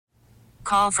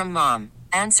Call from mom.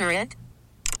 Answer it.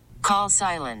 Call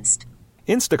silenced.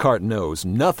 Instacart knows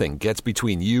nothing gets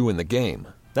between you and the game.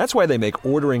 That's why they make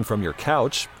ordering from your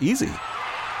couch easy.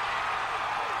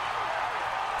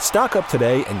 Stock up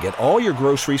today and get all your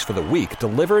groceries for the week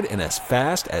delivered in as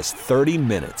fast as 30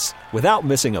 minutes without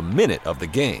missing a minute of the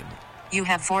game. You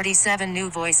have 47 new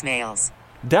voicemails.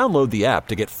 Download the app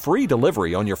to get free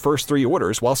delivery on your first 3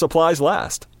 orders while supplies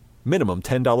last. Minimum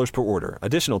 $10 per order.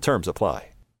 Additional terms apply.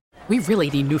 We really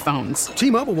need new phones.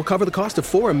 T-Mobile will cover the cost of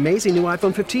 4 amazing new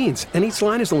iPhone 15s, and each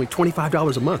line is only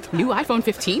 $25 a month. New iPhone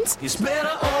 15s? It's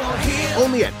better over here.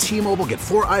 Only at T-Mobile, get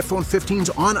 4 iPhone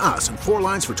 15s on us and 4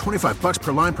 lines for $25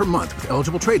 per line per month with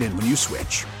eligible trade-in when you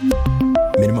switch.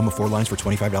 Minimum of 4 lines for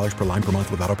 $25 per line per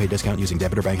month with autopay discount using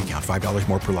debit or bank account. $5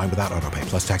 more per line without autopay,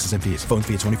 plus taxes and fees. Phone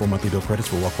fee at 24 monthly bill credits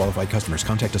for well-qualified customers.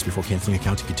 Contact us before canceling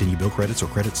account to continue bill credits or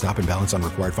credit stop and balance on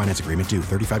required finance agreement due.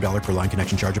 $35 per line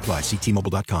connection charge applies. See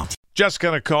T-Mobile.com. Just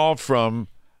got a call from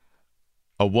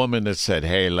a woman that said,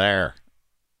 "Hey, Lair,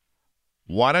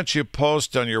 why don't you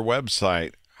post on your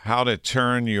website how to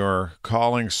turn your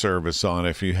calling service on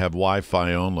if you have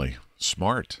Wi-Fi only?"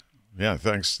 Smart. Yeah,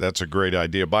 thanks. That's a great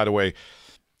idea. By the way,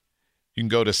 you can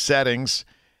go to settings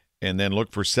and then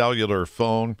look for cellular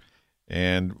phone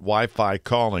and Wi-Fi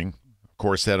calling. Of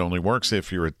course, that only works if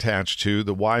you're attached to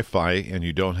the Wi-Fi and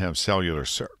you don't have cellular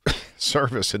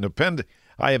service. And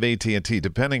I have AT&T.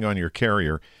 Depending on your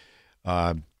carrier,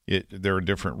 there are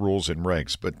different rules and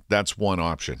regs, but that's one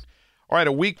option. All right,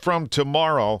 a week from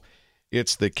tomorrow,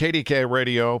 it's the KDKA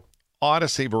Radio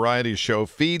Odyssey Variety Show,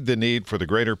 Feed the Need for the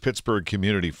Greater Pittsburgh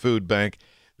Community Food Bank.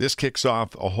 This kicks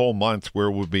off a whole month where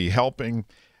we'll be helping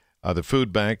the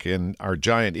food bank, and our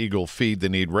Giant Eagle Feed the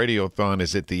Need Radiothon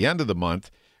is at the end of the month,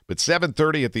 but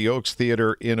 7:30 at the Oaks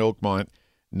Theater in Oakmont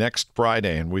next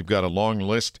Friday, and we've got a long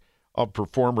list of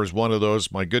performers. One of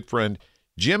those, my good friend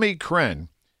Jimmy Krenn.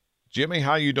 Jimmy,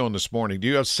 how you doing this morning? Do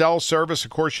you have cell service?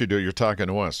 Of course you do. You're talking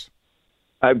to us.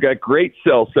 I've got great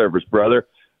cell service, brother.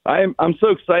 I'm so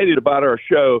excited about our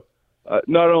show,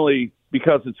 not only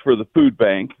because it's for the food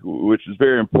bank, which is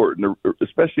very important,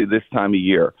 especially this time of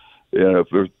year, to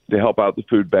help out the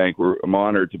food bank. I'm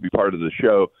honored to be part of the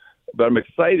show, but I'm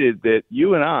excited that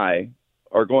you and I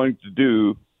are going to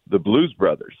do the Blues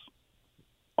Brothers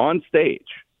on stage.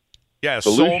 Yeah,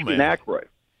 Belushi and Aykroyd.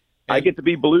 I get to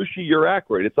be Belushi, you're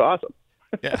Aykroyd. It's awesome.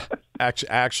 Yeah,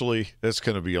 actually, that's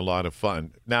going to be a lot of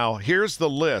fun. Now, here's the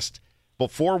list.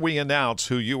 Before we announce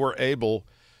who you were able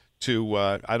to,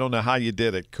 I don't know how you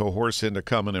did it, coerce into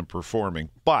coming and performing,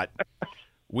 but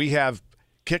we have,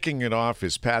 kicking it off,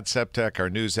 is Pat Septek, our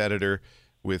news editor,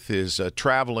 with his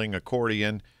traveling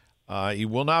accordion. He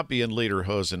will not be in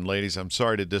Lederhosen, ladies. I'm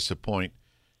sorry to disappoint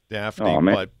Daphne,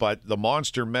 but the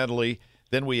Monster Medley.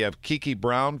 Then we have Kiki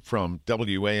Brown from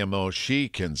WAMO. She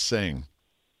can sing.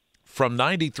 From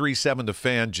 93.7 The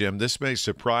Fan, Jim, this may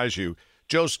surprise you.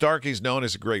 Joe Starkey's known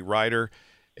as a great writer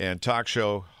and talk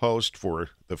show host for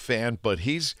The Fan, but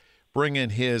he's bringing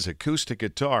his acoustic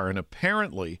guitar, and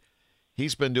apparently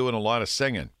he's been doing a lot of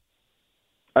singing.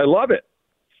 I love it.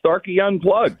 Starkey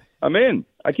Unplugged. I'm in.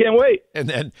 I can't wait. And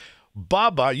then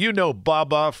Baba, you know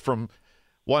Baba from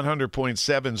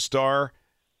 100.7 Star.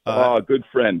 Good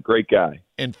friend. Great guy.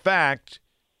 In fact,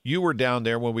 you were down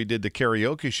there when we did the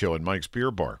karaoke show at Mike's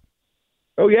Beer Bar.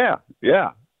 Oh, yeah.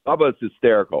 Yeah. Bubba's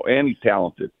hysterical, and he's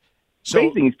talented. So,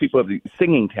 amazing these people have these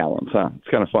singing talents, huh? It's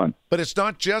kind of fun. But it's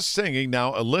not just singing.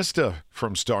 Now, Alista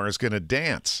from Star is going to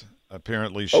dance.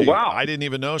 Apparently, wow. I didn't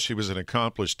even know she was an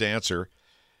accomplished dancer.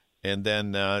 And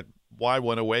then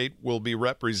Y108 will be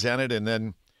represented. And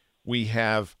then we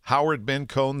have Howard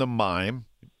Bencone, the mime.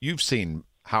 You've seen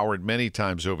Howard many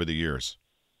times over the years.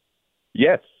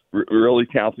 Yes, really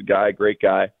talented guy, great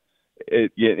guy.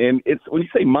 And it's when you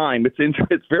say mime,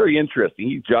 it's very interesting.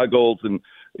 He juggles, and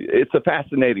it's a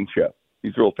fascinating show.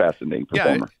 He's a real fascinating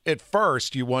performer. Yeah, at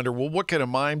first you wonder, well, what can a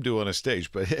mime do on a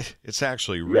stage? But it's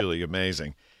actually really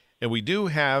amazing. And we do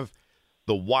have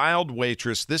the Wild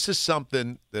Waitress. This is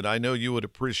something that I know you would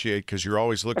appreciate because you're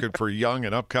always looking for young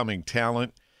and upcoming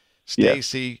talent.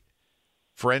 Stacy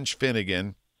French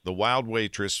Finnegan, the Wild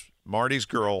Waitress, Marty's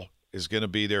girl, is going to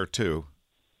be there too.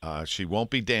 She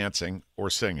won't be dancing or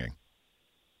singing.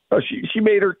 Oh, she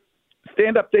made her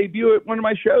stand-up debut at one of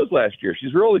my shows last year.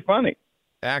 She's really funny.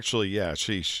 Actually, yeah,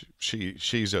 she's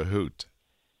a hoot.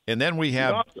 And then we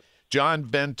have John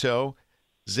Bento,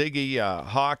 Ziggy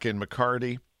Hawk, and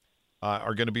McCarty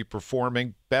are going to be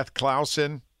performing. Beth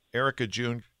Clausen, Erica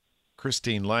June,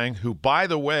 Christine Lang, who, by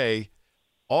the way,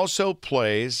 also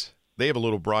plays, they have a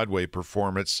little Broadway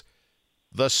performance,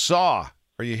 The Saw.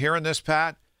 Are you hearing this,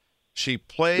 Pat? She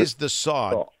plays The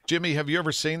Saw. Jimmy, have you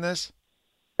ever seen this?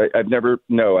 I've never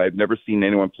seen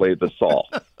anyone play the saw.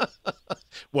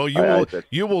 Well,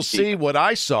 you will see what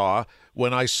I saw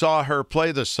when I saw her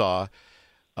play the saw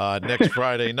next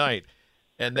Friday night.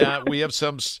 And now we have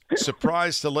some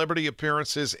surprise celebrity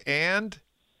appearances, and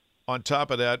on top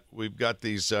of that, we've got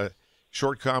these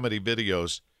short comedy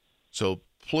videos. So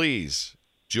please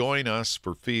join us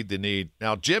for Feed the Need.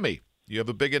 Now, Jimmy, you have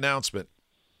a big announcement.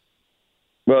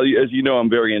 Well, as you know, I'm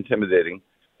very intimidating,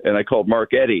 and I called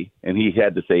Mark Eddy, and he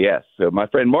had to say yes. So my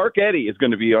friend Mark Eddy is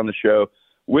going to be on the show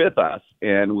with us,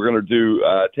 and we're going to do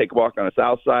Take a Walk on the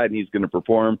South Side, and he's going to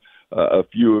perform a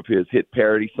few of his hit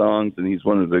parody songs, and he's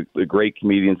one of the great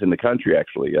comedians in the country,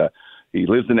 actually. He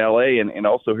lives in L.A. and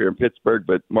also here in Pittsburgh,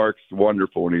 but Mark's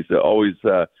wonderful, and he's always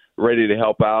ready to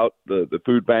help out the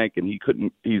food bank, and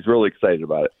he's really excited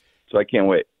about it. So I can't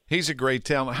wait. He's a great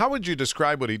talent. How would you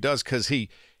describe what he does? Because he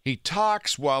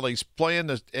talks while he's playing,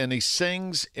 and he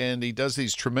sings, and he does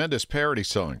these tremendous parody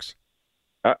songs.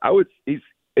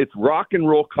 It's rock and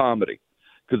roll comedy,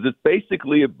 because it's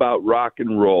basically about rock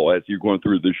and roll as you're going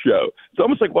through the show. It's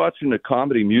almost like watching a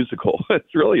comedy musical.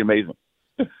 It's really amazing.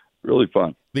 Really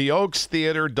fun.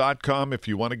 TheOaksTheater.com if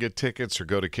you want to get tickets, or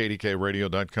go to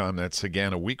KDKRadio.com. That's,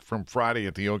 again, a week from Friday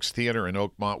at the Oaks Theater in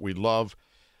Oakmont. We love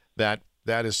that.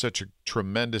 That is such a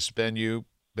tremendous venue,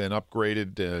 been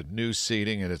upgraded, new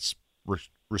seating, and it's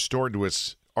restored to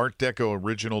its Art Deco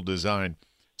original design.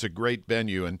 It's a great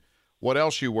venue. And what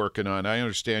else are you working on? I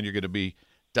understand you're going to be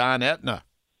Don Etna.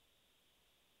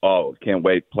 Oh, can't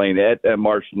wait. Playing at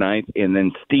March 9th, and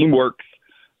then Steamworks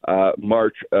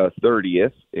March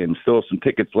 30th, and still some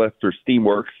tickets left for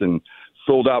Steamworks, and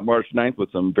sold out March 9th, which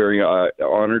I'm very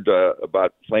honored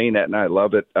about playing that, and I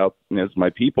love it. It's my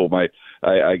people.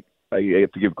 I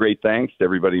have to give great thanks to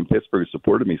everybody in Pittsburgh who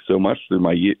supported me so much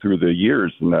through the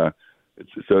years, and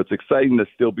it's exciting to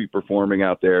still be performing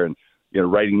out there, and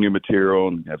writing new material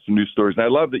and have some new stories. And I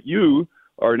love that you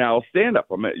are now a stand-up.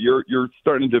 You're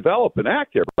starting to develop an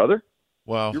act here, brother.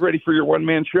 Well, you're ready for your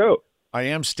one-man show. I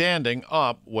am standing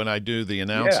up when I do the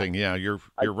announcing. Yeah, you're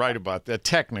right about that.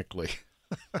 Technically,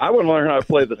 I want to learn how to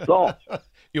play the saw.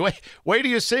 You wait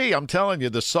till you see. I'm telling you,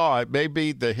 the saw. It may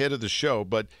be the hit of the show,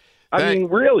 but I mean,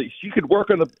 really, she could work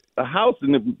on a house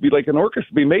and it'd be like an orchestra.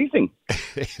 It'd be amazing.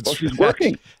 While she's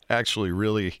working. Actually,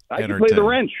 really entertaining. I can play the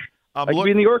wrench. I can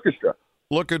be in the orchestra.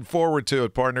 Looking forward to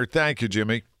it, partner. Thank you,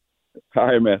 Jimmy. All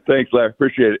right, man. Thanks, Larry.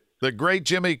 Appreciate it. The great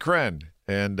Jimmy Krenn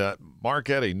and Mark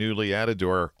Eddy, newly added to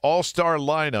our all-star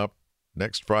lineup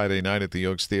next Friday night at the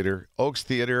Oaks Theater.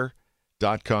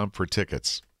 OaksTheater.com for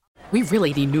tickets. We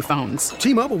really need new phones.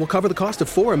 T-Mobile will cover the cost of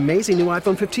 4 amazing new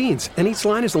iPhone 15s, and each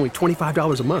line is only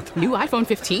 $25 a month. New iPhone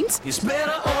 15s? It's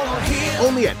better over here.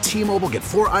 Only at T-Mobile, get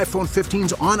 4 iPhone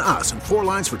 15s on us and 4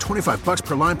 lines for $25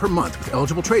 per line per month with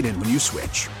eligible trade-in when you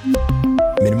switch.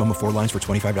 Minimum of 4 lines for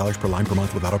 $25 per line per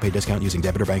month with autopay discount using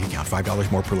debit or bank account.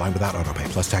 $5 more per line without autopay,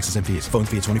 plus taxes and fees. Phone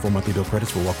fee at 24 monthly bill credits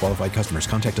for well-qualified customers.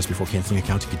 Contact us before canceling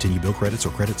account to continue bill credits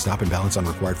or credit stop and balance on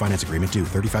required finance agreement due.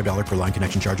 $35 per line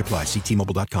connection charge applies. See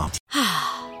T-Mobile.com.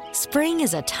 Spring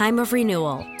is a time of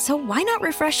renewal, so why not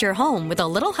refresh your home with a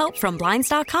little help from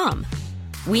Blinds.com?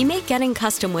 We make getting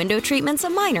custom window treatments a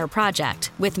minor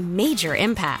project with major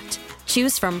impact.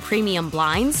 Choose from premium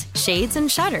blinds, shades, and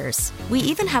shutters. We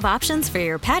even have options for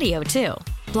your patio, too.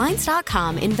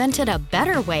 Blinds.com invented a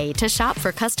better way to shop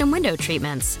for custom window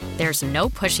treatments. There's no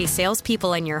pushy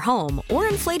salespeople in your home or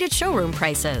inflated showroom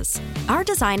prices. Our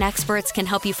design experts can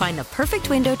help you find the perfect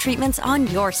window treatments on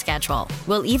your schedule.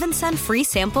 We'll even send free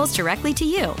samples directly to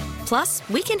you. Plus,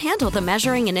 we can handle the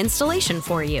measuring and installation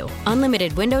for you.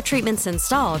 Unlimited window treatments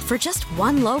installed for just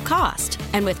one low cost.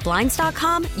 And with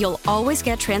Blinds.com, you'll always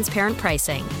get transparent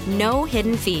pricing. No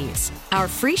hidden fees. Our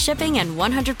free shipping and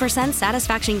 100%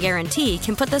 satisfaction guarantee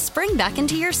can put the spring back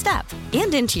into your step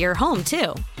and into your home,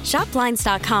 too. Shop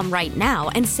Blinds.com right now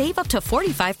and save up to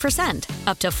 45%.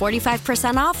 Up to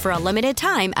 45% off for a limited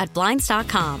time at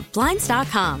Blinds.com.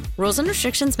 Blinds.com. Rules and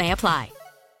restrictions may apply.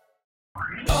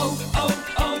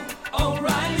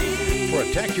 O'Reilly.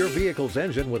 Protect your vehicle's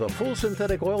engine with a full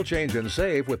synthetic oil change and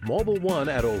save with Mobil 1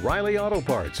 at O'Reilly Auto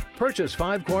Parts. Purchase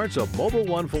 5 quarts of Mobil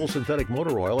 1 full synthetic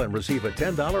motor oil and receive a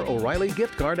 $10 O'Reilly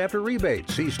gift card after rebate.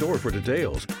 See store for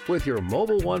details. With your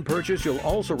Mobil 1 purchase, you'll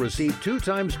also receive 2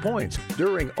 times points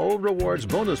during Old Rewards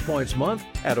Bonus Points Month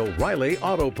at O'Reilly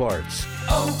Auto Parts.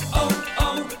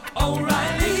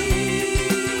 O'Reilly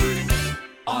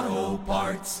Auto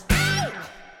Parts.